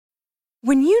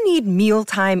When you need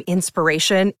mealtime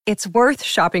inspiration, it's worth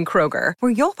shopping Kroger,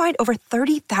 where you'll find over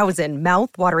 30,000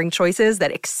 mouth-watering choices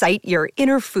that excite your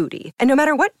inner foodie. And no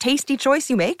matter what tasty choice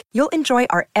you make, you'll enjoy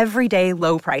our everyday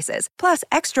low prices, plus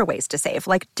extra ways to save,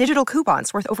 like digital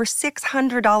coupons worth over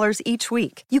 $600 each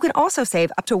week. You can also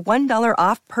save up to $1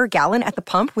 off per gallon at the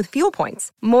pump with fuel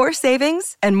points. More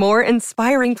savings and more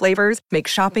inspiring flavors make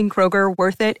shopping Kroger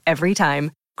worth it every time.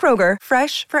 Kroger,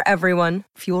 fresh for everyone.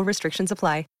 Fuel restrictions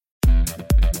apply.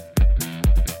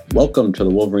 Welcome to the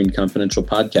Wolverine Confidential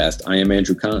Podcast. I am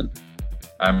Andrew Kahn.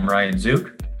 I'm Ryan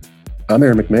Zook. I'm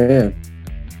Aaron McMahon.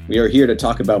 We are here to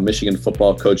talk about Michigan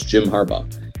football coach Jim Harbaugh.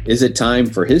 Is it time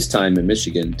for his time in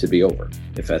Michigan to be over?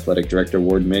 If Athletic Director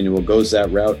Warde Manuel goes that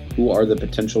route, who are the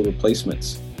potential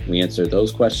replacements? We answer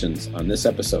those questions on this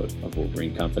episode of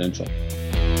Wolverine Confidential.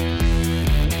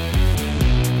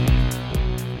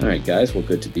 All right, guys, well,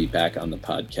 good to be back on the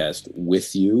podcast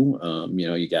with you.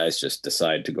 You guys just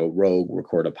decided to go rogue,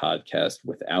 record a podcast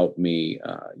without me.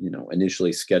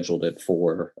 Initially scheduled it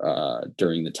for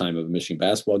during the time of a Michigan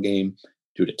basketball game.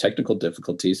 Due to technical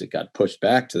difficulties, it got pushed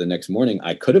back to the next morning.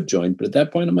 I could have joined, but at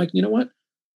that point, I'm like, you know what?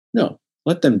 No,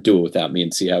 let them do it without me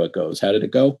and see how it goes. How did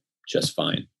it go? Just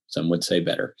fine. Some would say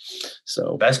better.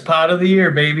 So best part of the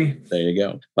year, baby. There you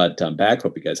go. But I'm back.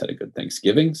 Hope you guys had a good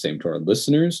Thanksgiving. Same to our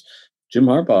listeners. Jim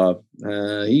Harbaugh,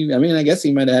 I guess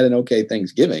he might have had an okay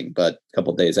Thanksgiving, but a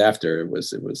couple of days after it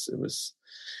was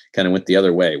kind of went the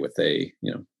other way with a,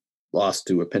 loss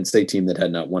to a Penn State team that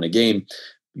had not won a game.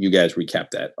 You guys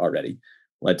recapped that already.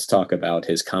 Let's talk about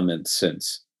his comments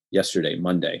since yesterday,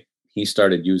 Monday. He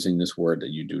started using this word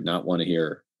that you do not want to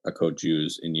hear a coach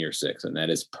use in year 6, and that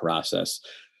is process.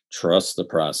 Trust the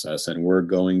process. And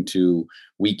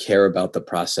we care about the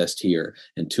process here,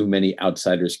 and too many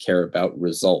outsiders care about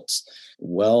results.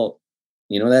 Well,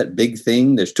 that big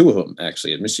thing, there's 2 of them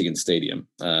actually at Michigan Stadium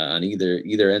on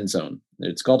either end zone.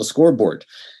 It's called a scoreboard.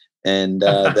 And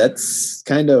that's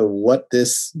kind of what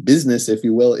this business, if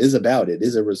you will, is about. It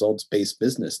is a results-based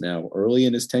business. Now, early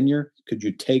in his tenure, could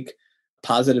you take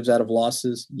positives out of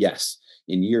losses? Yes.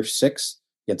 In year 6,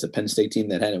 against a Penn State team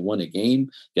that hadn't won a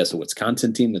game, against a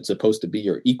Wisconsin team that's supposed to be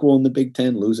your equal in the Big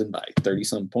Ten, losing by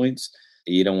 30-some points.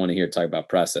 You don't want to hear talk about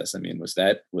process. I mean, was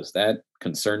that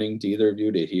concerning to either of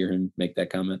you to hear him make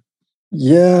that comment?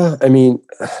 Yeah,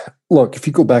 look, if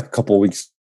you go back a couple of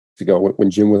weeks ago when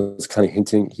Jim was kind of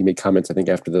hinting, he made comments, I think,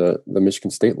 after the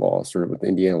Michigan State loss or with the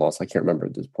Indiana loss. I can't remember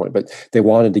at this point, but they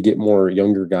wanted to get more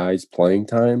younger guys playing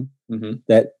time. Mm-hmm.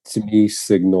 That, to me,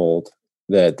 signaled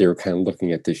that they were kind of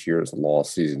looking at this year as a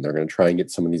lost season. They're going to try and get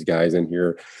some of these guys in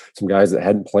here, some guys that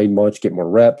hadn't played much, get more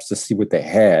reps to see what they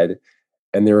had,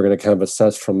 and they were going to kind of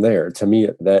assess from there. To me,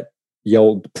 that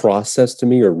yelled process to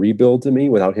me or rebuild to me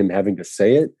without him having to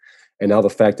say it. And now the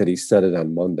fact that he said it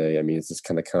on Monday, it's just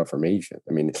kind of confirmation.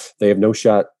 They have no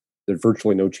shot. There's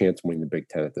virtually no chance of winning the Big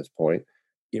Ten at this point.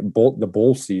 The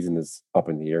bowl season is up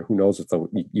in the air. Who knows if they'll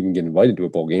even get invited to a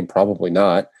bowl game? Probably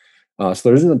not. So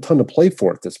there isn't a ton to play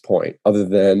for at this point, other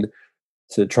than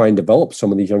to try and develop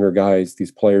some of these younger guys,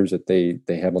 these players that they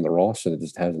have on the roster that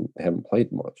just haven't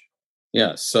played much.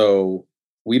 Yeah, so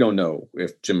we don't know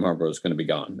if Jim Harbaugh is going to be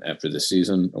gone after this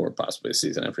season or possibly a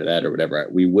season after that or whatever.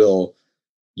 We will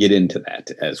get into that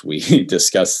as we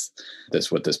discuss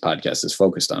what this podcast is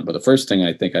focused on. But the first thing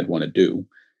I think I'd want to do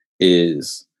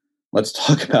is let's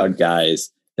talk about guys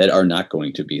that are not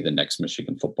going to be the next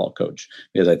Michigan football coach,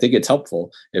 because I think it's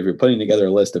helpful if you're putting together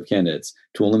a list of candidates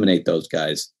to eliminate those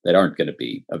guys that aren't going to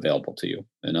be available to you.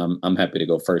 And I'm happy to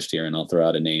go first here, and I'll throw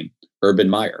out a name, Urban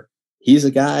Meyer. He's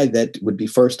a guy that would be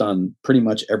first on pretty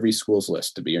much every school's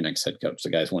list to be your next head coach.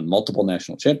 The guy's won multiple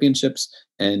national championships,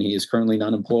 and he is currently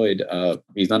not employed.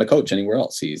 He's not a coach anywhere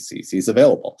else. He's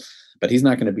available, but he's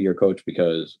not going to be your coach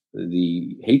because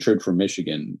the hatred for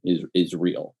Michigan is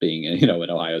real. Being an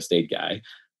Ohio State guy,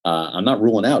 I'm not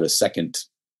ruling out a second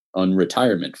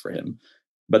unretirement for him,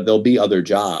 but there'll be other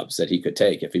jobs that he could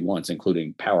take if he wants,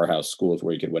 including powerhouse schools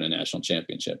where he could win a national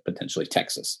championship, potentially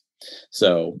Texas.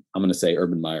 So I'm going to say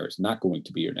Urban Meyer is not going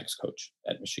to be your next coach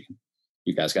at Michigan.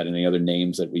 You guys got any other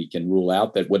names that we can rule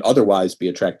out that would otherwise be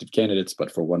attractive candidates,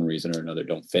 but for one reason or another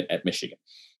don't fit at Michigan?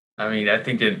 I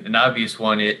think an obvious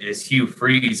one is Hugh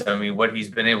Freeze. What he's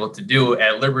been able to do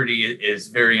at Liberty is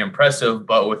very impressive,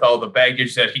 but with all the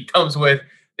baggage that he comes with,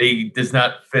 he does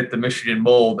not fit the Michigan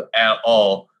mold at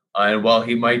all. And while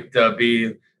he might be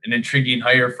an intriguing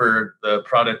hire for the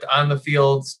product on the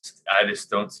fields, I just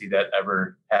don't see that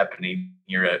ever happening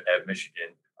here at Michigan.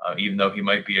 Even though he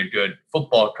might be a good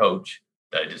football coach,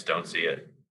 I just don't see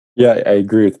it. Yeah, I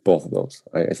agree with both of those.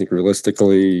 I think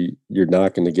realistically, you're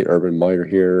not going to get Urban Meyer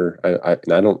here.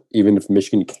 And I don't, even if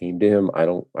Michigan came to him, I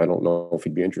don't know if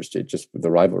he'd be interested just for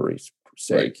the rivalry's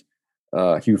sake.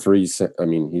 Hugh Freeze, I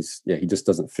mean, he just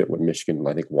doesn't fit what Michigan,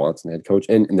 I think, wants in head coach.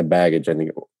 And the baggage, I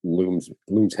think, looms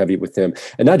heavy with him.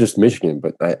 And not just Michigan,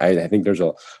 but I think there's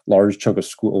a large chunk of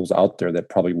schools out there that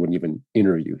probably wouldn't even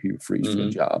interview Hugh Freeze for the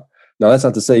job. Now, that's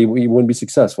not to say he wouldn't be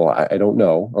successful. I don't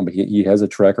know. But he has a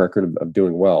track record of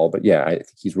doing well. But yeah, I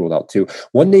think he's ruled out too.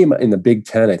 One name in the Big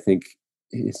Ten, I think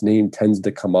his name tends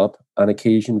to come up on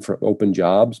occasion for open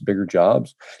jobs, bigger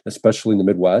jobs, especially in the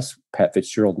Midwest. Pat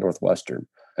Fitzgerald, Northwestern.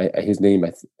 His name,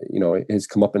 has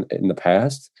come up in the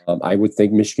past. I would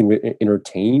think Michigan would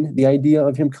entertain the idea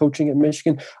of him coaching at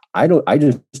Michigan. I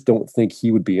just don't think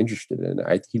he would be interested in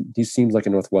it. He seems like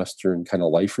a Northwestern kind of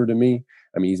lifer to me.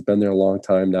 I mean, he's been there a long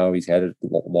time now. He's had a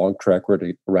long track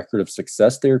record of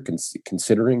success there.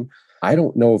 Considering, I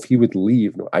don't know if he would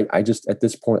leave. I just at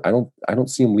this point, I don't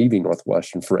see him leaving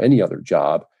Northwestern for any other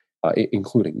job,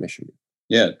 including Michigan.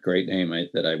 Yeah, great name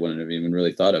that I wouldn't have even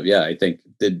really thought of. Yeah, I think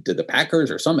did the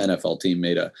Packers or some NFL team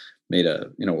made a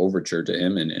overture to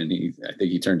him, and I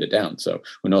think he turned it down. So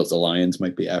who knows? The Lions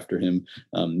might be after him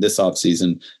this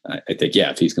offseason. I think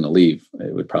if he's going to leave,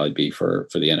 it would probably be for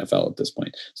the NFL at this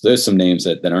point. So there's some names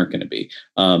that aren't going to be.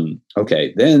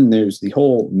 Okay, then there's the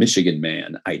whole Michigan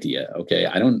man idea. Okay,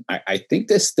 I think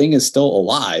this thing is still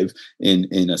alive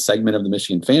in a segment of the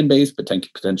Michigan fan base,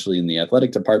 potentially in the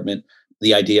athletic department.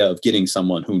 The idea of getting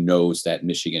someone who knows that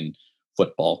Michigan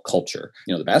football culture.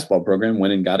 The basketball program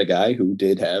went and got a guy who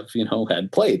did have,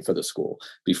 had played for the school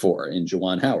before in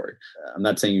Juwan Howard. I'm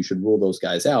not saying you should rule those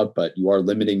guys out, but you are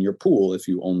limiting your pool if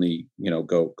you only,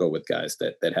 go with guys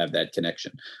that have that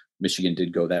connection. Michigan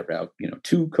did go that route,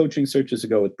 2 coaching searches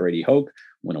ago with Brady Hoke,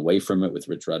 went away from it with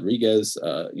Rich Rodriguez,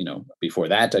 before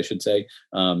that, I should say.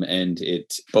 And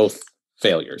it both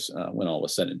failures when all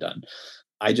was said and done.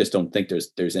 I just don't think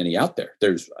there's any out there.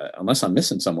 There's unless I'm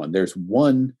missing someone, there's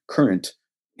one current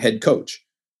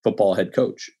football head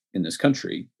coach in this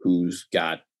country who's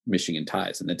got Michigan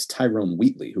ties, and that's Tyrone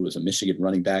Wheatley, who was a Michigan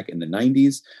running back in the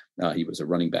 90s. He was a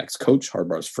running backs coach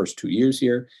Harbaugh's first 2 years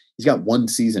here. He's got 1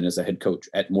 season as a head coach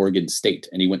at Morgan State,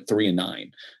 and he went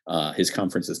 3-9. His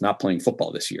conference is not playing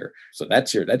football this year, so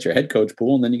that's your head coach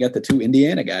pool. And then you got the 2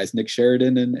 Indiana guys, Nick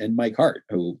Sheridan and Mike Hart,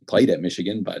 who played at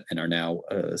Michigan and are now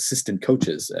assistant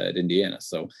coaches at Indiana.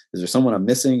 So is there someone I'm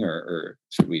missing, or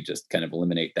should we just kind of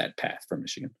eliminate that path for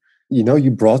Michigan?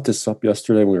 You brought this up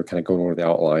yesterday when we were kind of going over the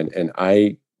outline, and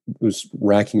I was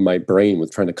racking my brain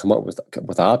with trying to come up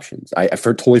with options. I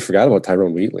totally forgot about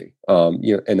Tyrone Wheatley.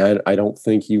 And I don't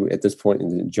think he, at this point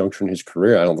in the juncture in his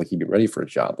career, I don't think he'd be ready for a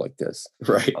job like this.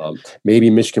 Right. Maybe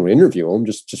Michigan would interview him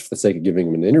just for the sake of giving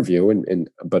him an interview,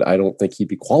 but I don't think he'd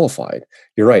be qualified.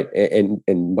 You're right. And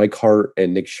Mike Hart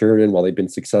and Nick Sheridan, while they've been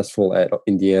successful at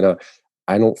Indiana,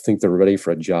 I don't think they're ready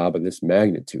for a job of this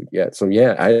magnitude yet. So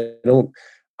yeah, I don't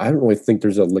really think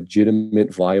there's a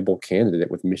legitimate, viable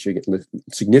candidate with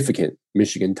significant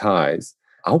Michigan ties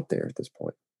out there at this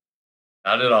point.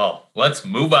 Not at all. Let's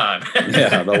move on.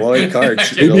 Yeah, the Lloyd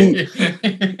cards. Maybe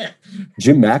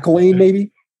Jim McElwain,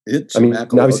 maybe?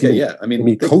 McElwain. Obviously, okay, yeah.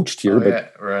 He coached here,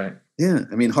 but right. Yeah,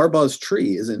 Harbaugh's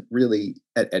tree isn't really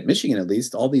at Michigan. At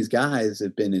least all these guys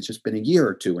it's just been a year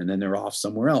or two, and then they're off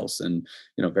somewhere else. And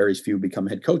very few become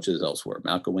head coaches elsewhere.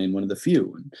 McElwain, one of the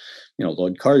few, and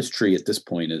Lloyd Carr's tree at this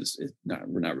point is not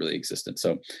really existent.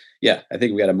 So yeah, I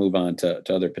think we got to move on to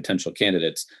other potential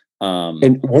candidates.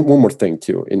 And one more thing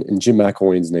too, and Jim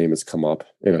McElwain's name has come up.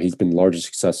 He's been largely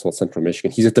successful at Central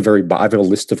Michigan. He's at the very bottom. I have a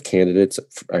list of candidates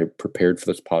I prepared for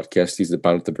this podcast. He's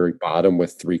about at the very bottom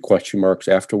with 3 question marks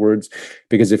afterwards.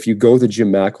 Because if you go the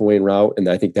Jim McElwain route, and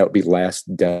I think that would be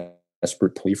last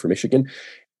desperate plea for Michigan,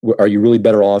 are you really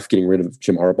better off getting rid of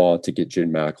Jim Harbaugh to get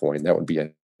Jim McElwain? That would be,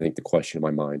 I think, the question in my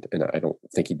mind. And I don't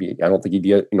think he'd be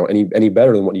any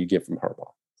better than what you get from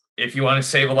Harbaugh. If you want to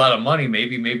save a lot of money,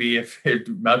 maybe if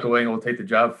McElwain will take the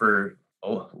job for a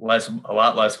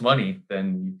lot less money,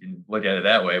 then you can look at it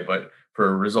that way. But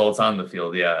for results on the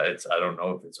field, yeah, I don't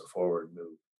know if it's a forward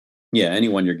move. Yeah,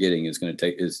 anyone you're getting is going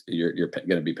to you're going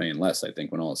to be paying less, I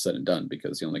think, when all is said and done,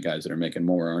 because the only guys that are making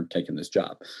more aren't taking this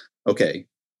job. Okay,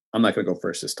 I'm not going to go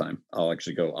first this time. I'll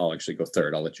actually go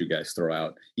third. I'll let you guys throw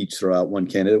out one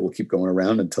candidate. We'll keep going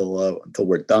around until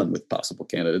we're done with possible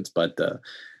candidates. But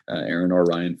Aaron or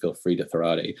Ryan, feel free to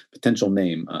throw out a potential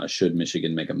name should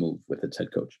Michigan make a move with its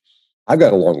head coach. I've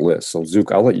got a long list, so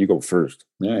Zook, I'll let you go first.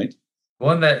 All right.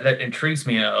 One that intrigues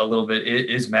me a little bit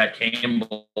is Matt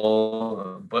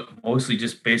Campbell, but mostly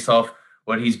just based off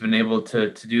what he's been able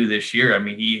to do this year. I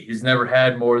mean, he's never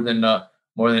had more than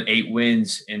more than 8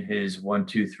 wins in his 1,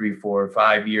 2, 3, 4,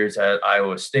 5 years at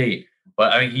Iowa State.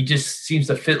 But I mean, he just seems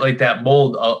to fit like that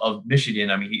mold of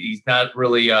Michigan. I mean, he's not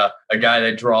really a guy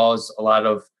that draws a lot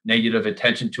of negative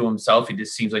attention to himself. He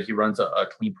just seems like he runs a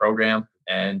clean program.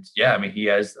 And yeah, I mean, he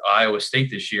has Iowa State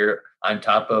this year on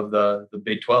top of the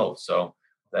Big 12. So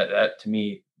that to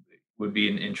me would be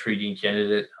an intriguing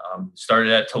candidate.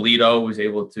 Started at Toledo, was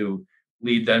able to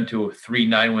lead them to 3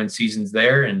 9-win seasons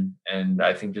there. And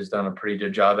I think just done a pretty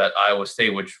good job at Iowa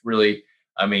State, which really,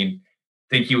 I mean,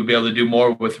 think he would be able to do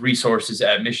more with resources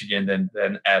at Michigan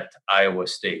than at Iowa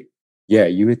State. Yeah,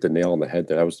 you hit the nail on the head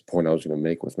there. That was the point I was going to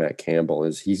make with Matt Campbell,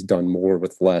 is he's done more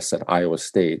with less at Iowa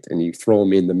State. And you throw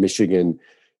him in the Michigan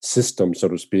system, so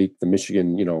to speak, the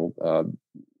Michigan,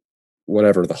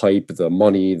 whatever, the hype, the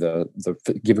money, the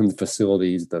give him the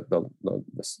facilities, the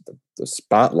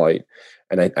spotlight.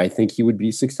 And I think he would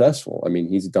be successful. I mean,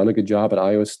 he's done a good job at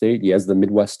Iowa State. He has the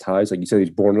Midwest ties. Like you said, he's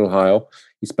born in Ohio.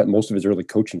 He spent most of his early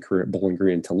coaching career at Bowling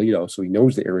Green and Toledo, so he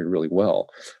knows the area really well.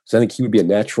 So I think he would be a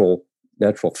natural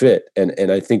fit.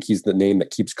 And I think he's the name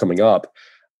that keeps coming up.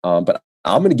 But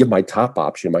I'm going to give my top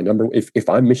option, my number. If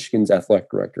I'm Michigan's athletic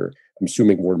director, I'm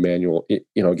assuming Ward Manuel.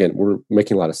 Again, we're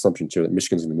making a lot of assumptions here that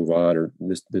Michigan's going to move on, or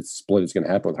this split is going to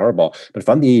happen with Harbaugh. But if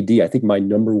I'm the AD, I think my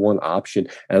number one option,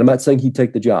 and I'm not saying he'd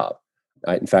take the job.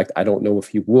 In fact, I don't know if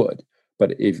he would.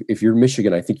 But if you're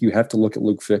Michigan, I think you have to look at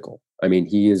Luke Fickell. I mean,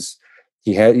 he's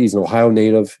an Ohio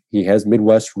native. He has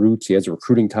Midwest roots. He has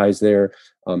recruiting ties there.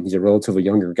 He's a relatively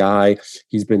younger guy.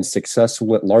 He's been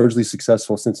largely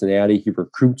successful at Cincinnati. He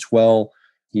recruits well.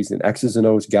 He's an X's and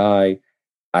O's guy.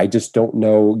 I just don't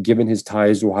know, given his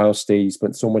ties to Ohio State, he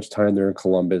spent so much time there in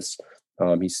Columbus.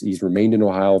 He's remained in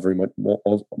Ohio very much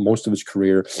most of his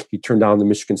career. He turned down the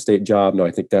Michigan State job. No,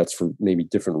 I think that's for maybe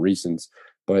different reasons.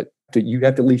 But you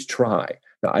have to at least try.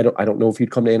 Now, I don't know if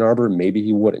he'd come to Ann Arbor. Maybe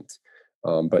he wouldn't.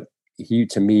 But he,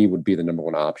 to me, would be the number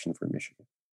one option for Michigan.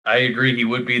 I agree. He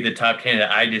would be the top candidate.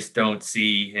 I just don't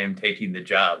see him taking the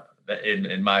job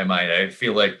in my mind. I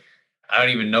feel like I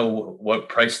don't even know what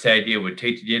price tag it would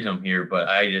take to get him here, but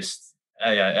I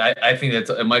think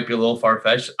it might be a little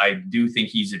far-fetched. I do think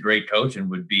he's a great coach and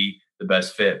would be the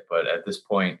best fit. But at this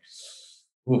point,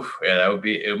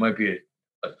 it might be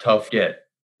a tough get.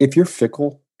 If you're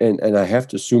Fickell, and I have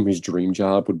to assume his dream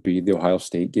job would be the Ohio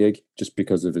State gig, just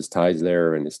because of his ties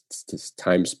there and his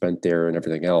time spent there and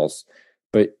everything else.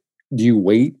 But do you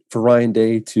wait for Ryan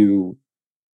Day to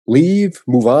leave,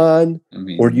 move on,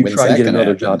 or do you try and get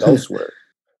another job elsewhere?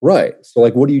 Right. So,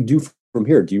 like, what do you do from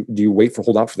here? Do you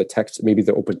hold out for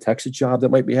the open Texas job that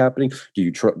might be happening? Do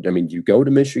you do you go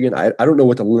to Michigan? I don't know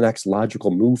what the next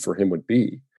logical move for him would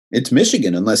be. It's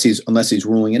Michigan, unless he's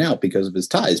ruling it out because of his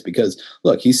ties. Because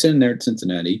look, he's sitting there at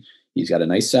Cincinnati. He's got a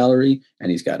nice salary,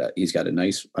 and he's got a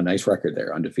nice record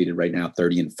there, undefeated right now,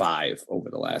 30-5 over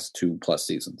the last 2+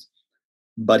 seasons.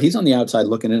 But he's on the outside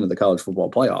looking into the college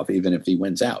football playoff, even if he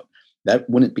wins out. That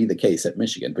wouldn't be the case at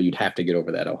Michigan, but you'd have to get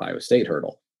over that Ohio State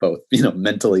hurdle, both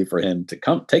mentally for him to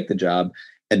come take the job,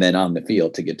 and then on the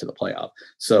field to get to the playoff.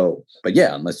 So, but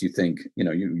yeah, unless you think,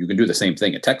 you can do the same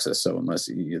thing at Texas. So unless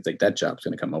you think that job's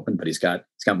going to come open, but he's got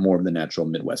more of the natural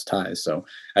Midwest ties. So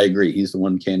I agree. He's the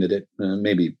one candidate.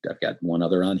 Maybe I've got one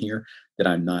other on here that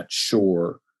I'm not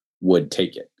sure would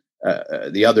take it.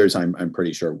 The others I'm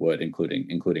pretty sure would,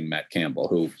 including Matt Campbell,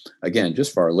 who, again,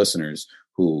 just for our listeners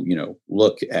who,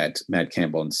 look at Matt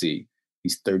Campbell and see,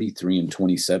 he's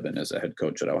 33-27 as a head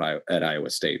coach at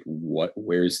Iowa State.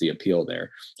 Where's the appeal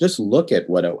there? Just look at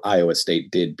what Iowa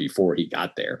State did before he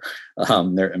got there.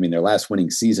 Their last winning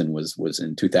season was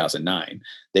in 2009.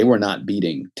 They were not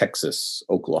beating Texas,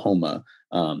 Oklahoma,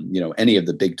 any of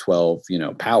the Big 12,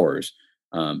 powers.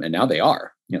 And now they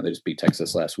are. They just beat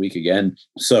Texas last week again.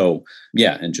 So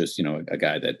yeah, and just a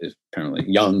guy that is apparently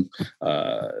young,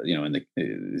 and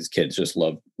his kids just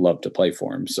love to play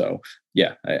for him. So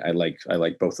yeah, I like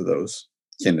both of those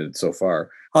candidates so far.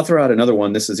 I'll throw out another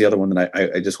one. This is the other one that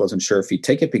I just wasn't sure if he'd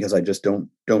take it because I just don't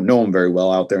know him very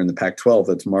well out there in the Pac-12.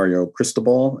 That's Mario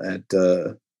Cristobal at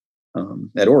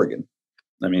Oregon.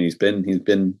 I mean, he's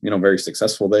been very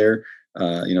successful there.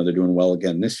 They're doing well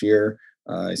again this year.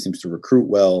 He seems to recruit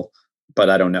well. But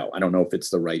I don't know. I don't know if it's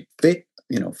the right fit,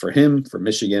 for him, for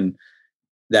Michigan.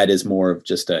 That is more of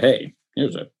just hey,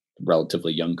 here's a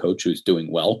relatively young coach who's doing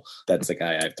well. That's the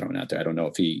guy I've thrown out there. I don't know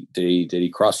if did he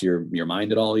cross your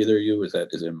mind at all, either of you? Is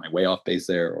it my way off base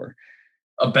there, or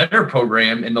a better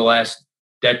program in the last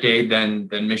decade than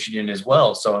Michigan as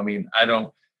well? So I mean, I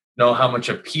don't know how much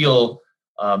appeal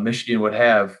Michigan would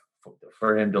have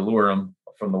for him to lure him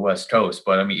from the West Coast.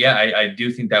 But I mean, yeah, I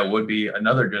do think that would be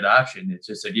another good option. It's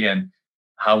just, again,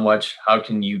 how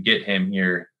can you get him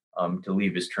here to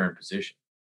leave his current position.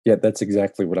 Yeah, that's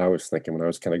exactly what I was thinking when I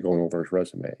was kind of going over his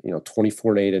resume.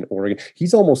 24-8 in Oregon.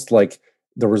 He's almost like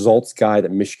the results guy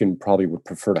that Michigan probably would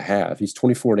prefer to have. He's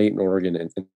 24-8 in Oregon in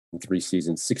 3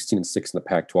 seasons, 16-6 in the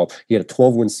Pac-12. He had a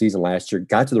 12-win season last year,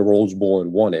 got to the Rose Bowl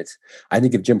and won it. I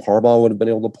think if Jim Harbaugh would have been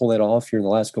able to pull that off here in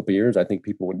the last couple of years, I think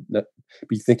people would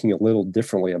be thinking a little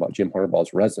differently about Jim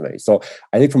Harbaugh's resume. So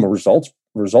I think from a results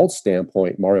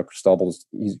standpoint, Mario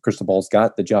Cristobal's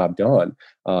got the job done.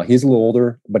 He's a little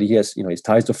older, but he has, his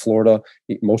ties to Florida.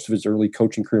 Most of his early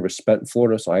coaching career was spent in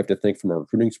Florida. So I have to think from a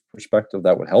recruiting perspective,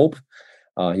 that would help.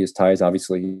 He has ties,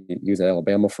 obviously, he was at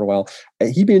Alabama for a while.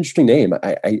 He'd be an interesting name.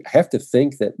 I have to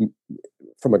think that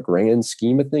from a grand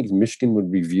scheme of things, Michigan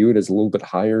would be viewed as a little bit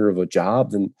higher of a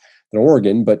job than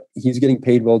Oregon, but he's getting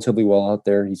paid relatively well out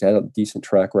there. He's had a decent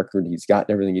track record. He's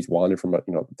gotten everything he's wanted from,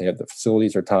 they have the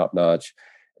facilities are top notch.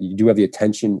 You do have the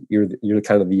attention. You're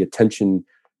kind of the attention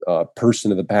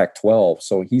person of the Pac-12.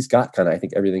 So he's got kind of, I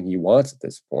think, everything he wants at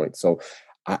this point. So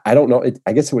I don't know.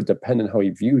 I guess it would depend on how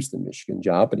he views the Michigan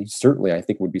job, but he certainly, I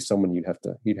think, would be someone you'd have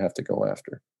to go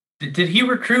after. Did he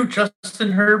recruit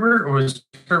Justin Herbert, or was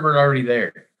Herbert already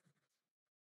there?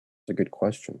 It's a good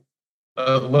question.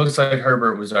 Looks like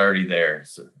Herbert was already there.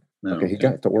 So. Okay, he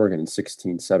got to Oregon in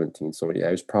 16-17, so yeah,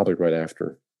 it was probably right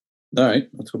after. All right,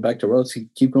 let's go back to Rhodes.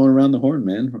 Keep going around the horn,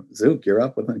 man. Zook, you're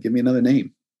up. Give me another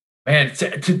name. Man,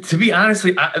 to be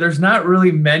honestly, there's not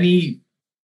really many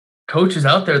coaches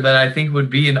out there that I think would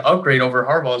be an upgrade over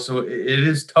Harbaugh, so it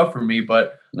is tough for me.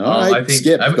 But I think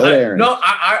Skip. Go there. No,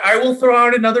 I will throw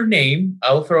out another name.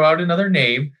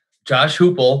 Josh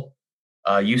Heupel,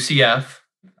 UCF,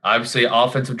 obviously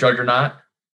offensive juggernaut,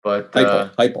 but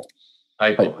Heupel.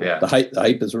 Yeah, the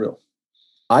hype is real.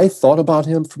 I thought about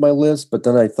him for my list, but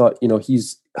then I thought,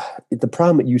 he's the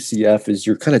problem at UCF is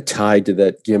you're kind of tied to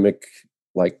that gimmick,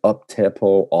 like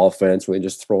up-tempo offense where they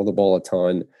just throw the ball a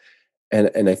ton.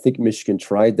 And I think Michigan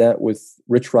tried that with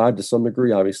Rich Rod to some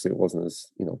degree. Obviously, it wasn't as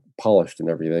polished and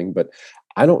everything, but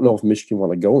I don't know if Michigan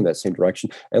want to go in that same direction.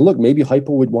 And look, maybe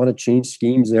Heupel would want to change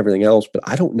schemes and everything else, but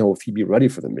I don't know if he'd be ready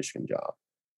for the Michigan job.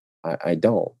 I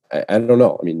don't. I don't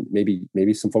know. I mean,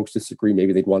 maybe some folks disagree.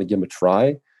 Maybe they'd want to give him a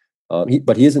try.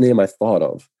 But he is a name I thought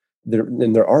of.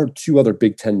 There are 2 other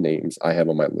Big Ten names I have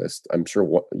on my list. I'm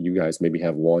sure you guys maybe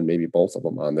have one, maybe both of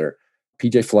them on there.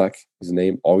 PJ Fleck, his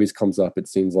name always comes up, it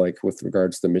seems like, with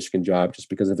regards to the Michigan job, just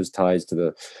because of his ties to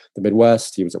the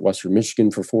Midwest. He was at Western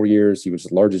Michigan for 4 years. He was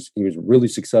really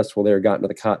successful there, got into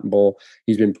the Cotton Bowl.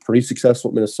 He's been pretty successful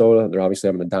at Minnesota. They're obviously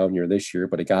having a down year this year,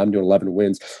 but it got him to 11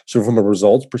 wins. So from a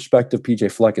results perspective,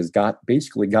 PJ Fleck has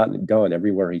basically gotten it done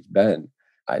everywhere he's been.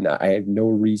 I have no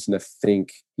reason to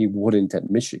think he wouldn't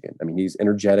at Michigan. I mean, he's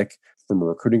energetic from a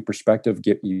recruiting perspective.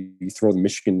 You throw the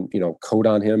Michigan, coat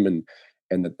on him and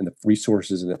the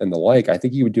resources and the like, I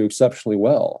think he would do exceptionally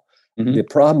well. Mm-hmm. The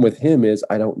problem with him is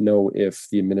I don't know if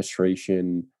the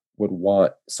administration would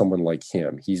want someone like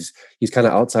him. He's kind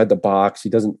of outside the box. He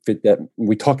doesn't fit that.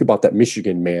 We talk about that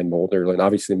Michigan man mold, and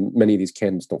obviously many of these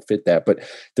candidates don't fit that. But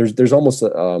there's almost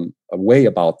a way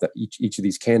about that. Each of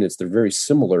these candidates, they're very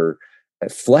similar.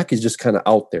 Fleck is just kind of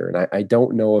out there, and I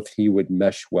don't know if he would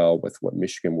mesh well with what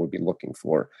Michigan would be looking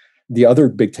for. The other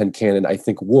Big Ten candidate, I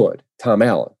think, would Tom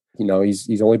Allen.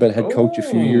 He's only been head coach a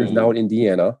few years now at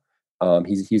Indiana.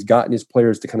 He's gotten his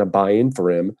players to kind of buy in for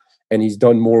him, and he's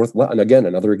done more with less. And again,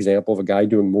 another example of a guy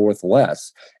doing more with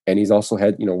less. And he's also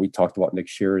had, we talked about Nick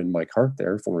Sheard and Mike Hart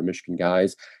there, former Michigan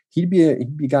guys. He'd be a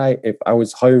guy, if I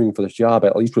was hiring for this job, I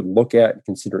at least would look at and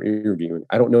consider interviewing.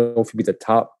 I don't know if he'd be the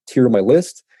top tier of my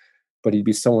list, but he'd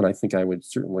be someone I think I would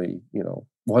certainly,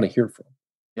 want to hear from.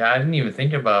 Yeah, I didn't even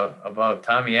think about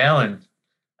Tommy Allen.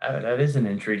 That is an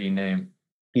intriguing name.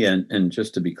 Yeah, and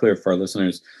just to be clear for our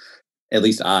listeners, at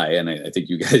least I think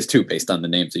you guys too, based on the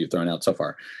names that you've thrown out so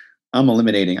far, I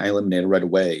eliminated right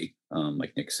away,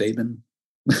 like Nick Saban,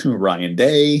 Ryan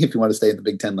Day, if you want to stay in the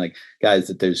Big Ten, like guys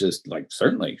that there's just like,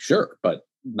 certainly, sure, but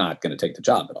not going to take the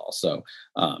job at all. So,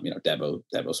 Dabo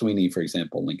Swinney, for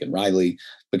example, Lincoln Riley,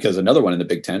 because another one in the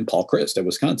Big Ten, Paul Chryst at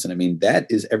Wisconsin. I mean, that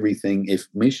is everything. If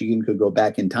Michigan could go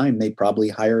back in time, they'd probably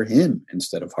hire him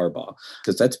instead of Harbaugh,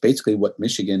 because that's basically what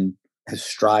Michigan has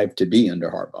strived to be under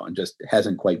Harbaugh and just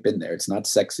hasn't quite been there. It's not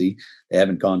sexy. They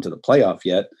haven't gone to the playoff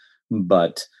yet,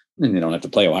 but and they don't have to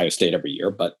play Ohio State every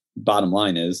year. But bottom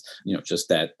line is, just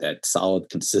that solid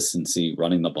consistency,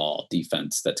 running the ball,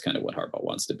 defense. That's kind of what Harbaugh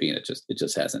wants to be, and it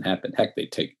just hasn't happened. Heck, they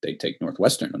take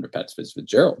Northwestern under Pat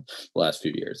Fitzgerald the last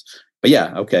few years. But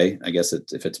yeah, okay. I guess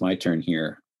if it's my turn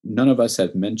here, none of us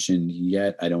have mentioned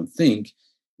yet, I don't think,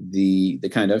 the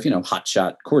kind of,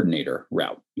 hotshot coordinator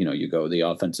route. You go the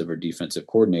offensive or defensive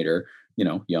coordinator,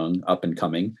 young, up and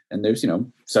coming. And there's,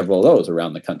 several of those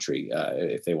around the country.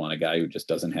 If they want a guy who just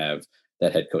doesn't have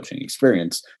that head coaching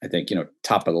experience, I think,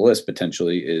 top of the list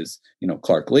potentially is,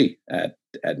 Clark Lea at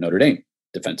Notre Dame,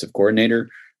 defensive coordinator.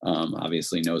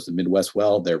 Obviously knows the Midwest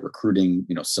well. They're recruiting,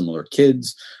 similar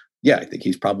kids. Yeah, I think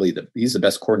he's probably he's the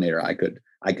best coordinator I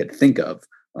could think of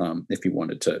if he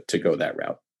wanted to go that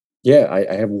route. Yeah,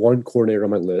 I have one coordinator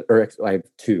on my list, or I have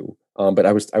two. But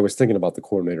I was thinking about the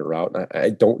coordinator route. And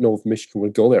I don't know if Michigan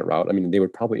would go that route. I mean, they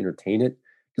would probably entertain it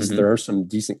because there are some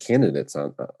decent candidates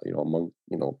on, among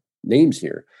names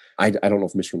here. I don't know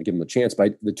if Michigan would give them a chance.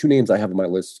 But the two names I have on my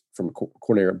list from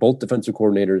coordinator, both defensive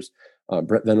coordinators,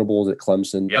 Brent Venables at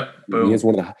Clemson. Yep. He is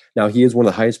one of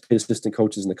the highest paid assistant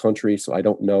coaches in the country. So I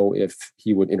don't know if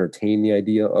he would entertain the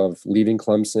idea of leaving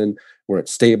Clemson where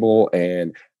it's stable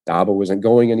and Dabo isn't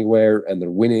going anywhere and they're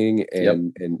winning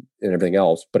and everything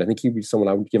else. But I think he'd be someone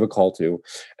I would give a call to.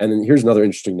 And then here's another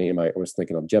interesting name I was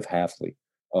thinking of, Jeff Hafley.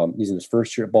 He's in his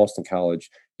first year at Boston College.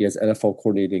 He has NFL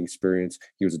coordinating experience.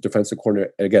 He was a defensive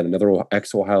coordinator. Again, another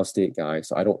ex-Ohio State guy.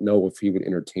 So I don't know if he would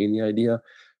entertain the idea,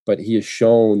 but he has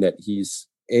shown that he's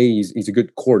a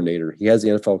good coordinator. He has the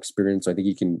NFL experience. I think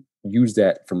he can use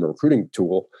that from a recruiting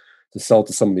tool to sell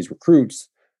to some of these recruits.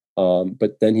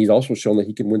 But then he's also shown that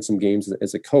he can win some games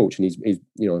as a coach. And he's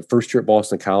first year at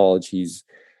Boston College. He's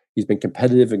been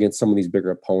competitive against some of these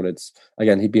bigger opponents.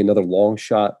 Again, he'd be another long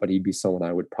shot, but he'd be someone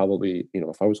I would probably,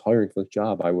 if I was hiring for this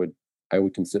job, I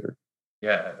would consider.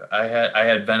 Yeah, I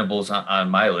had Venables on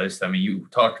my list. I mean, you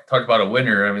talk about a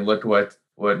winner. I mean, look what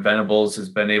Venables has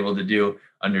been able to do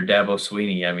under Dabo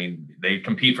Swinney. I mean, they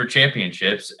compete for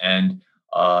championships, and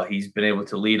he's been able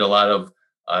to lead a lot of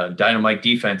dynamite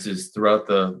defenses throughout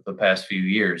the past few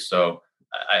years. So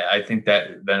I think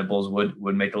that Venables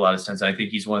would make a lot of sense. I think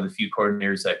he's one of the few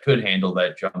coordinators that could handle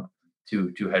that jump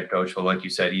to head coach. But like you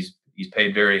said, he's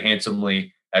paid very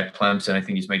handsomely at Clemson. I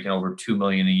think he's making over $2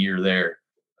 million a year there.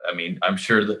 I mean, I'm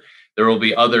sure that there will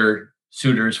be other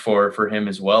suitors for him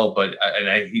as well. But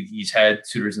he's had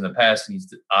suitors in the past, and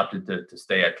he's opted to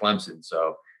stay at Clemson.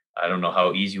 So I don't know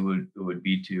how easy it would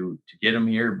be to get him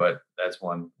here, but that's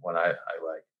one I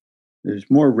like.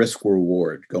 There's more risk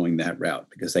reward going that route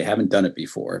because they haven't done it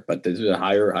before, but there's a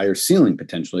higher ceiling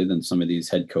potentially than some of these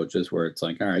head coaches where it's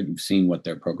like, all right, you've seen what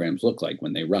their programs look like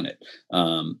when they run it.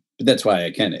 But that's why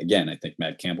I think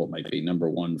Matt Campbell might be number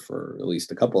one for at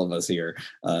least a couple of us here,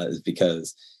 is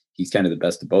because he's kind of the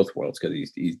best of both worlds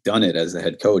because he's done it as a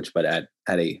head coach, but at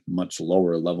a much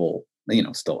lower level,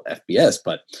 still FBS,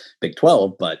 but Big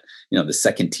 12, but, the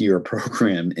second tier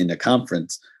program in the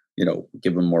conference,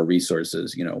 give them more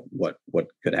resources, what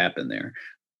could happen there.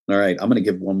 All right. I'm going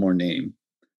to give one more name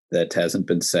that hasn't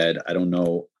been said. I don't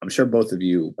know. I'm sure both of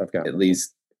you, at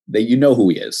least that who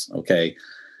he is. Okay.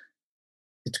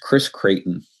 It's Chris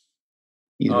Creighton.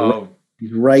 He's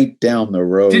right down the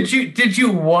road. Did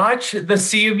you watch the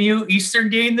CMU Eastern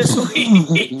game this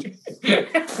week?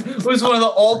 It was one of the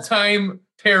all-time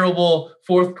terrible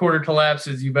fourth quarter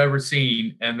collapses you've ever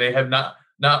seen. And they have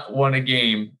not won a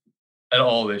game at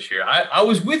all this year. I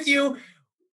was with you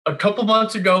a couple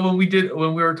months ago when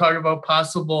we were talking about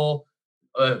possible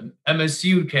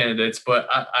MSU candidates, but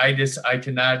I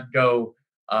cannot go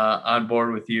on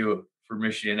board with you for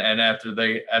Michigan. And after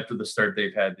the start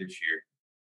they've had this year,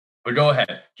 but go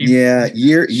ahead. Year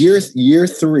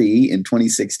 3 in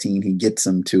 2016, he gets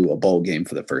them to a bowl game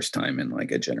for the first time in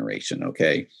like a generation.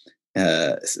 Okay.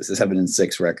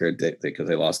 7-6 record because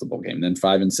they lost the bowl game, then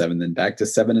 5-7, then back to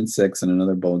 7-6 in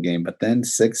another bowl game, but then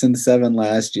 6-7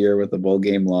 last year with the bowl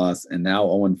game loss, and now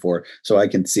 0-4. So I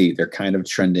can see they're kind of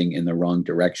trending in the wrong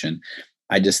direction.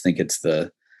 I just think it's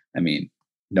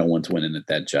no one's winning at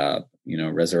that job.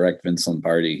 Resurrect Vince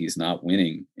Lombardi. He's not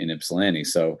winning in Ypsilanti.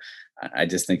 So I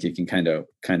just think it can kind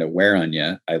of wear on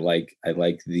you. I like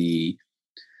the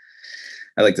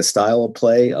style of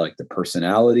play. I like the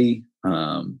personality.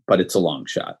 But it's a long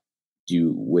shot.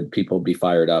 Would people be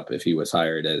fired up if he was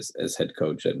hired as head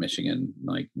coach at Michigan?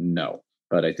 Like, no.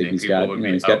 But I think he's got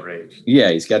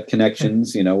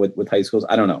connections, with high schools.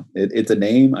 I don't know. It's a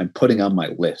name I'm putting on my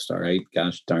list. All right.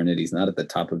 Gosh darn it. He's not at the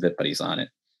top of it, but he's on it.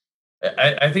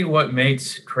 I think what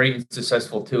makes Creighton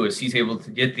successful too is he's able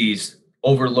to get these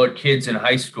overlooked kids in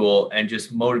high school and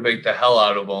just motivate the hell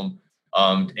out of them.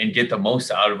 And get the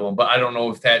most out of them. But I don't know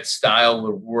if that style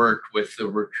would work with the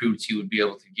recruits he would be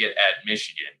able to get at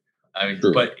Michigan. I mean,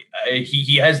 sure. But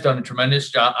he has done a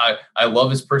tremendous job. I love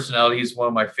his personality. He's one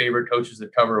of my favorite coaches to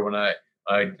cover when I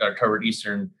covered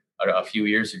Eastern a few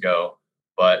years ago.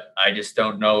 But I just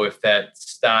don't know if that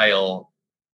style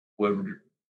would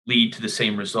lead to the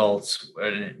same results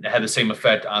and have the same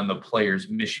effect on the players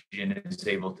Michigan is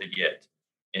able to get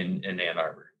in Ann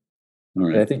Arbor. All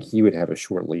right. And I think he would have a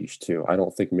short leash too. I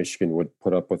don't think Michigan would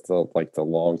put up with the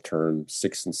long-term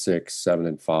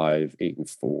 6-6, 7-5,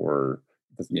 8-4.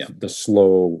 The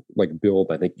slow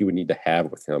build I think you would need to have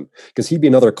with him, because he'd be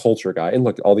another culture guy. And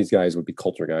look, all these guys would be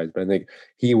culture guys, but I think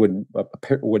he would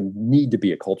need to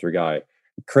be a culture guy.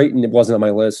 Creighton, it wasn't on my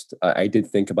list. I did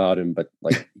think about him, but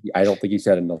I don't think he's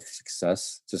had enough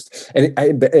success.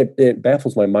 It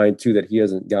baffles my mind too that he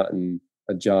hasn't gotten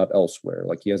a job elsewhere.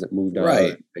 He hasn't moved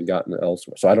on and gotten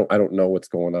elsewhere. So I don't know what's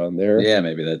going on there. Yeah,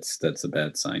 maybe that's a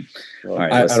bad sign. All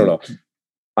right, I don't know.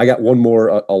 I got one more,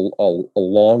 a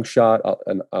long shot,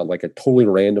 like a totally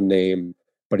random name,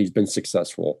 but he's been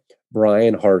successful.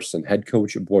 Brian Harsin, head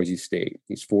coach at Boise State.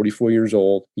 He's 44 years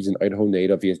old. He's an Idaho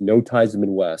native. He has no ties to the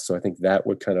Midwest, so I think that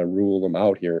would kind of rule him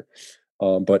out here.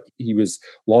 But he was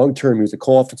long-term. He was a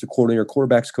co-offensive coordinator,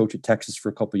 quarterbacks coach at Texas for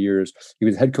a couple of years. He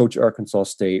was head coach at Arkansas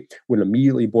State, went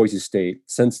immediately Boise State.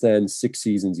 Since then, 6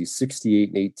 seasons. He's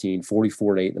 68-18,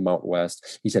 44-8 in the Mountain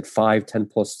West. He's had 5,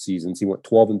 10-plus seasons. He went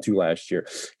 12-2 last year.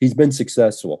 He's been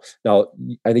successful. Now,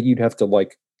 I think you'd have to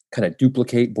kind of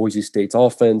duplicate Boise State's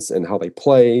offense and how they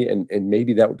play, and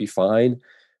maybe that would be fine.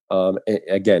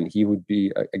 Again, he would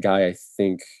be a guy I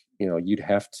think, you'd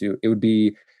have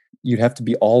to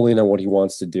be all in on what he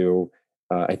wants to do.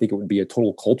 I think it would be a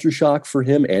total culture shock for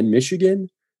him and Michigan.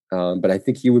 But I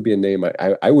think he would be a name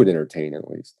I would entertain at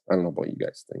least. I don't know what you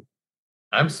guys think.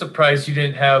 I'm surprised you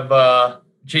didn't have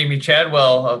Jamie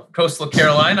Chadwell of Coastal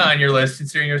Carolina on your list,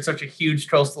 considering you're such a huge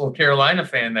Coastal Carolina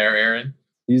fan there, Aaron.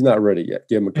 He's not ready yet.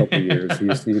 Give him a couple of years.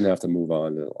 He's going to have to move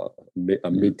on to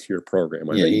a mid-tier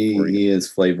program. He is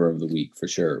flavor of the week for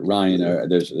sure. Ryan,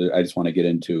 I just want to get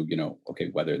into,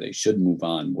 whether they should move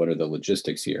on. What are the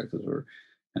logistics here? Because we're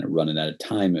kind of running out of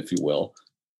time, if you will.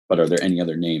 But are there any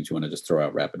other names you want to just throw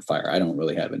out rapid fire? I don't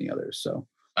really have any others. So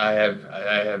I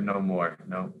have no more.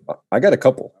 No. I got a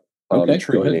couple.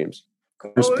 True names.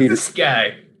 Chris Peters. This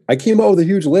guy. I came out with a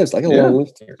huge list. I got a long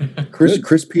list here.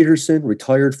 Chris Peterson,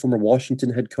 retired former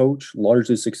Washington head coach,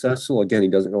 largely successful. Again, he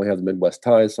doesn't really have the Midwest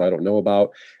ties, so I don't know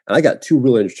about. And I got 2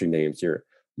 really interesting names here.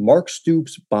 Mark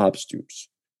Stoops, Bob Stoops.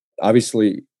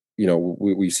 Obviously,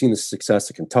 we've seen the success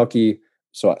at Kentucky.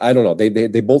 So I don't know.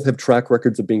 They both have track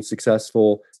records of being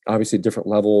successful, obviously different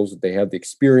levels. They have the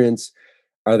experience.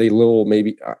 Are they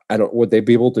would they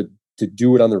be able to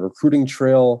do it on the recruiting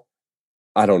trail?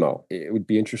 I don't know. It would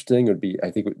be interesting. It would be,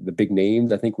 I think the big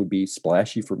names, would be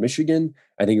splashy for Michigan.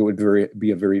 I think it would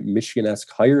be a very Michigan-esque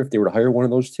hire if they were to hire one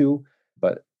of those 2.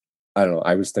 But I don't know.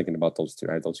 I was thinking about those 2.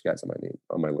 I had those guys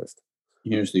on my list.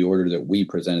 Here's the order that we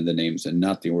presented the names, and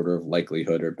not the order of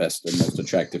likelihood or best or most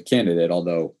attractive candidate,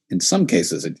 although in some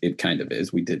cases it kind of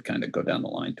is. We did kind of go down the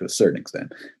line to a certain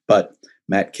extent. But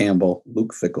Matt Campbell,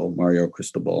 Luke Fickell, Mario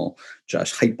Cristobal,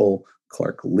 Josh Heupel,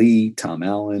 Clark Lee, Tom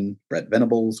Allen, Brett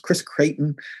Venables, Chris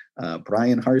Creighton,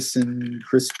 Brian Harsin,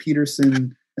 Chris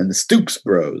Peterson, and the Stoops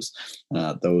Bros.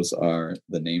 Those are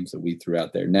the names that we threw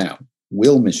out there. Now,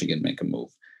 will Michigan make a move?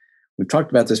 We've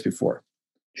talked about this before.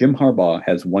 Jim Harbaugh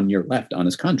has 1 year left on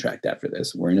his contract after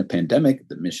this. We're in a pandemic.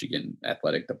 The Michigan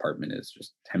athletic department is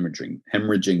just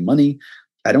hemorrhaging money.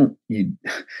 I'm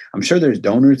sure there's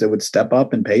donors that would step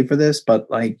up and pay for this, but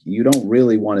you don't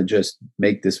really want to just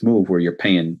make this move where you're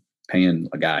paying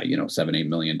a guy, $7-8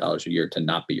 million a year to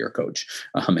not be your coach,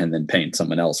 and then paying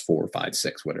someone else 4, 5,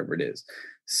 6, whatever it is.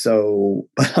 So,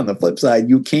 but on the flip side,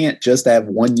 you can't just have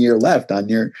 1 year left on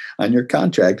your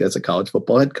contract as a college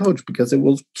football head coach, because it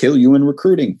will kill you in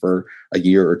recruiting for a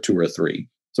year or 2 or 3.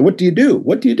 So what do you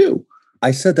do? I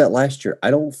said that last year.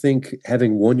 I don't think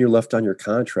having 1 year left on your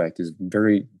contract is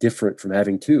very different from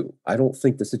having 2. I don't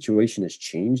think the situation has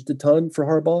changed a ton for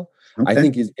Harbaugh. Okay. I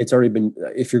think it's already been.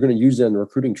 If you're going to use it on the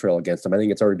recruiting trail against him, I think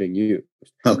it's already being used.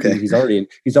 Okay, he's already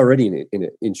in an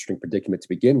interesting predicament to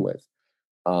begin with.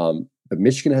 But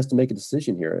Michigan has to make a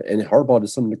decision here, and Harbaugh to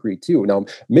some degree too. Now,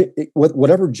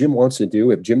 whatever Jim wants to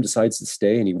do, if Jim decides to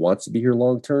stay and he wants to be here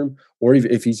long term, or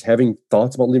if he's having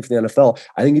thoughts about leaving for the NFL,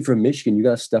 I think if you're Michigan, you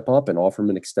got to step up and offer him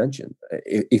an extension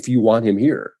if you want him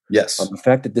here. Yes, the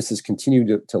fact that this has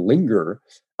continued to linger.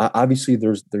 Obviously,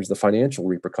 there's the financial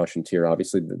repercussions here.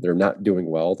 Obviously, they're not doing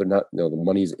well. They're not. The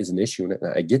money is an issue, and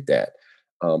I get that.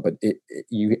 But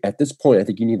you at this point, I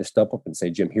think you need to step up and say,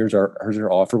 Jim, here's our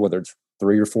offer. Whether it's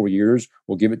 3 or 4 years,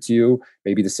 we'll give it to you.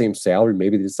 Maybe the same salary.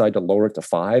 Maybe they decide to lower it to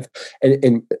 5.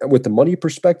 And with the money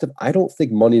perspective, I don't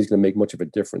think money is going to make much of a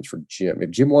difference for Jim.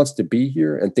 If Jim wants to be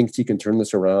here and thinks he can turn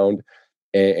this around,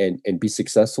 and be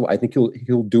successful, I think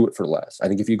he'll do it for less. I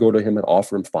think if you go to him and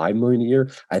offer him $5 million a year,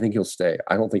 I think he'll stay.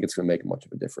 I don't think it's going to make much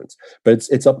of a difference. But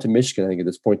it's up to Michigan, I think, at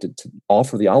this point to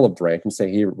offer the olive branch and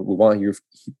say, here, we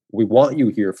want you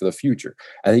here for the future.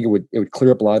 I think it would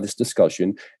clear up a lot of this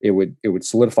discussion. It would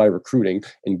solidify recruiting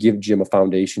and give Jim a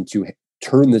foundation to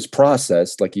turn this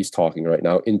process, like he's talking right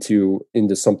now, into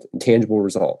some tangible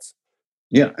results.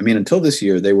 Yeah, I mean, until this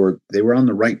year, they were on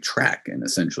the right track, and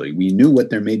essentially, we knew what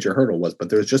their major hurdle was, but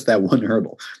there was just that one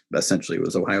hurdle. Essentially, it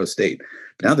was Ohio State.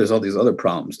 Now there's all these other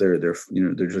problems. They're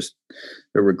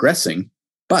regressing.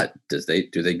 But does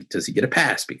he get a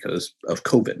pass because of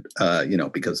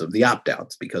COVID? Because of the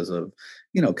opt-outs, because of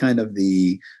kind of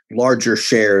the larger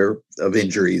share of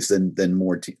injuries than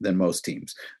most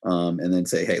teams, and then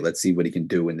say, hey, let's see what he can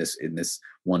do in this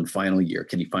one final year.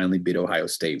 Can he finally beat Ohio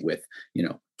State with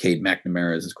Cade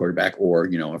McNamara as his quarterback, or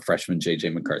a freshman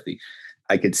JJ McCarthy?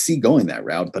 I could see going that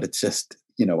route, but it's just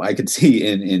I could see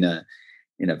in a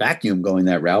vacuum going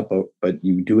that route, but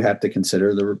you do have to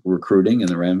consider the recruiting and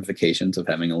the ramifications of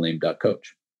having a lame duck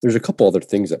coach. There's a couple other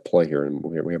things at play here, and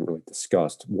we haven't really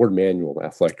discussed. Ward Manuel, the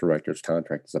athletic director's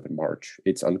contract is up in March.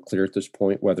 It's unclear at this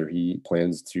point whether he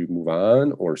plans to move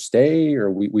on or stay, or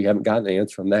we haven't gotten an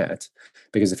answer on that.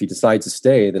 Because if he decides to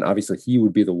stay, then obviously he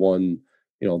would be the one,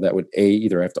 that would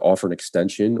either have to offer an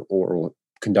extension or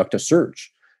conduct a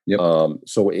search. Yep.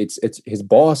 So it's his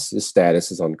boss's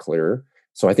status is unclear.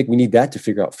 So I think we need that to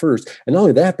figure out first. And not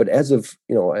only that, but as of,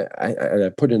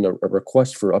 I put in a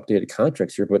request for updated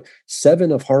contracts here, but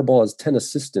 7 of Harbaugh's 10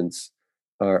 assistants,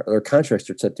 their contracts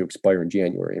are set to expire in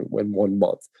January in 1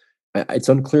 month. It's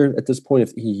unclear at this point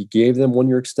if he gave them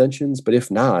 1-year extensions, but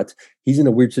if not, he's in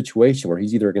a weird situation where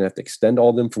he's either going to have to extend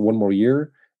all of them for 1 more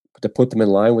year to put them in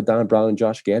line with Don Brown and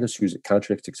Josh Gaddis, whose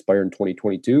contracts expire in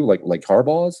 2022, like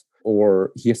Harbaugh's,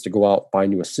 or he has to go out buy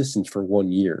new assistants for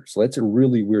 1 year. So that's a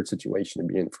really weird situation to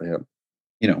be in for him.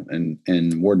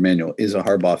 And Ward Manuel is a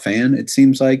Harbaugh fan, it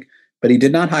seems like, but he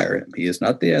did not hire him. He is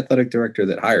not the athletic director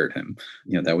that hired him.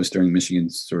 That was during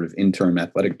Michigan's sort of interim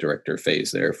athletic director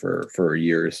phase there for a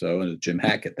year or so. And it was Jim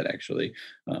Hackett that actually,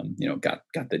 got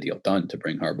the deal done to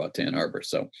bring Harbaugh to Ann Arbor.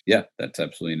 So yeah, that's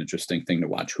absolutely an interesting thing to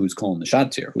watch. Who's calling the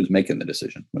shots here? Who's making the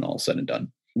decision when all is said and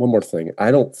done? One more thing.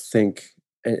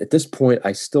 At this point,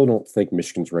 I still don't think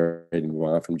Michigan's ready to move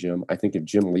on from Jim. I think if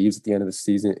Jim leaves at the end of the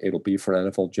season, it'll be for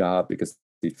an NFL job because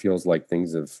it feels like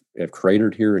things have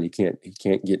cratered here and he can't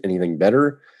get anything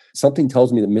better. Something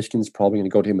tells me that Michigan's probably going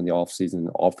to go to him in the offseason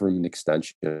and offer him an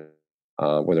extension,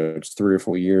 whether it's 3 or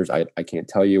 4 years. I can't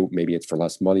tell you. Maybe it's for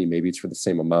less money. Maybe it's for the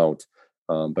same amount.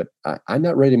 But I'm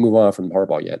not ready to move on from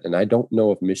Harbaugh yet. And I don't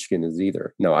know if Michigan is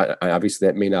either. Now, I obviously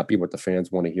that may not be what the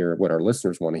fans want to hear, what our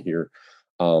listeners want to hear.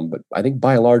 But I think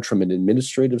by and large, from an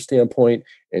administrative standpoint,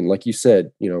 and like you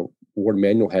said, Ward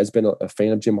Manuel has been a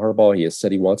fan of Jim Harbaugh. He has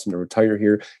said he wants him to retire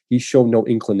here. He's shown no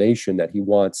inclination that he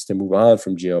wants to move on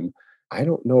from Jim. I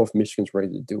don't know if Michigan's ready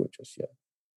to do it just yet.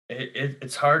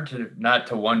 It's hard not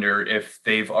to wonder if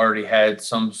they've already had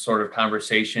some sort of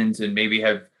conversations and maybe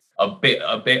have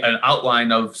an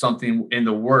outline of something in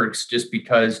the works, just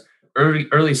because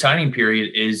early signing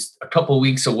period is a couple of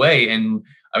weeks away. And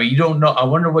I mean, you don't know. I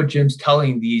wonder what Jim's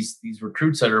telling these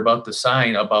recruits that are about to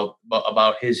sign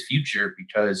about his future,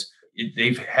 because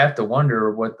they have to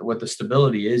wonder what the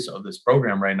stability is of this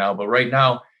program right now. But right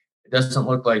now, it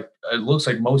looks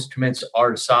like most commits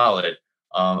are solid.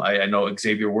 I know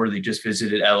Xavier Worthy just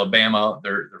visited Alabama,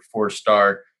 their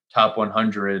 4-star top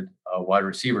 100 wide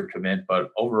receiver commit. But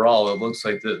overall, it looks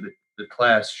like the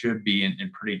class should be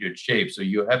in pretty good shape. So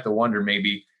you have to wonder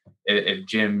maybe if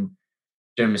Jim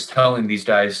is telling these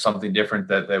guys something different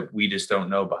that we just don't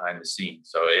know behind the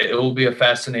scenes. So it will be a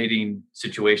fascinating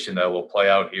situation that will play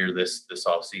out here this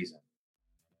off season.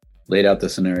 Laid out the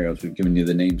scenarios. We've given you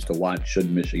the names to watch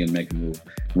should Michigan make a move.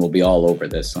 And we'll be all over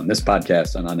this on this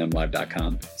podcast on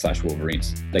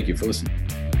onmlive.com/Wolverines. Thank you for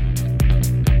listening.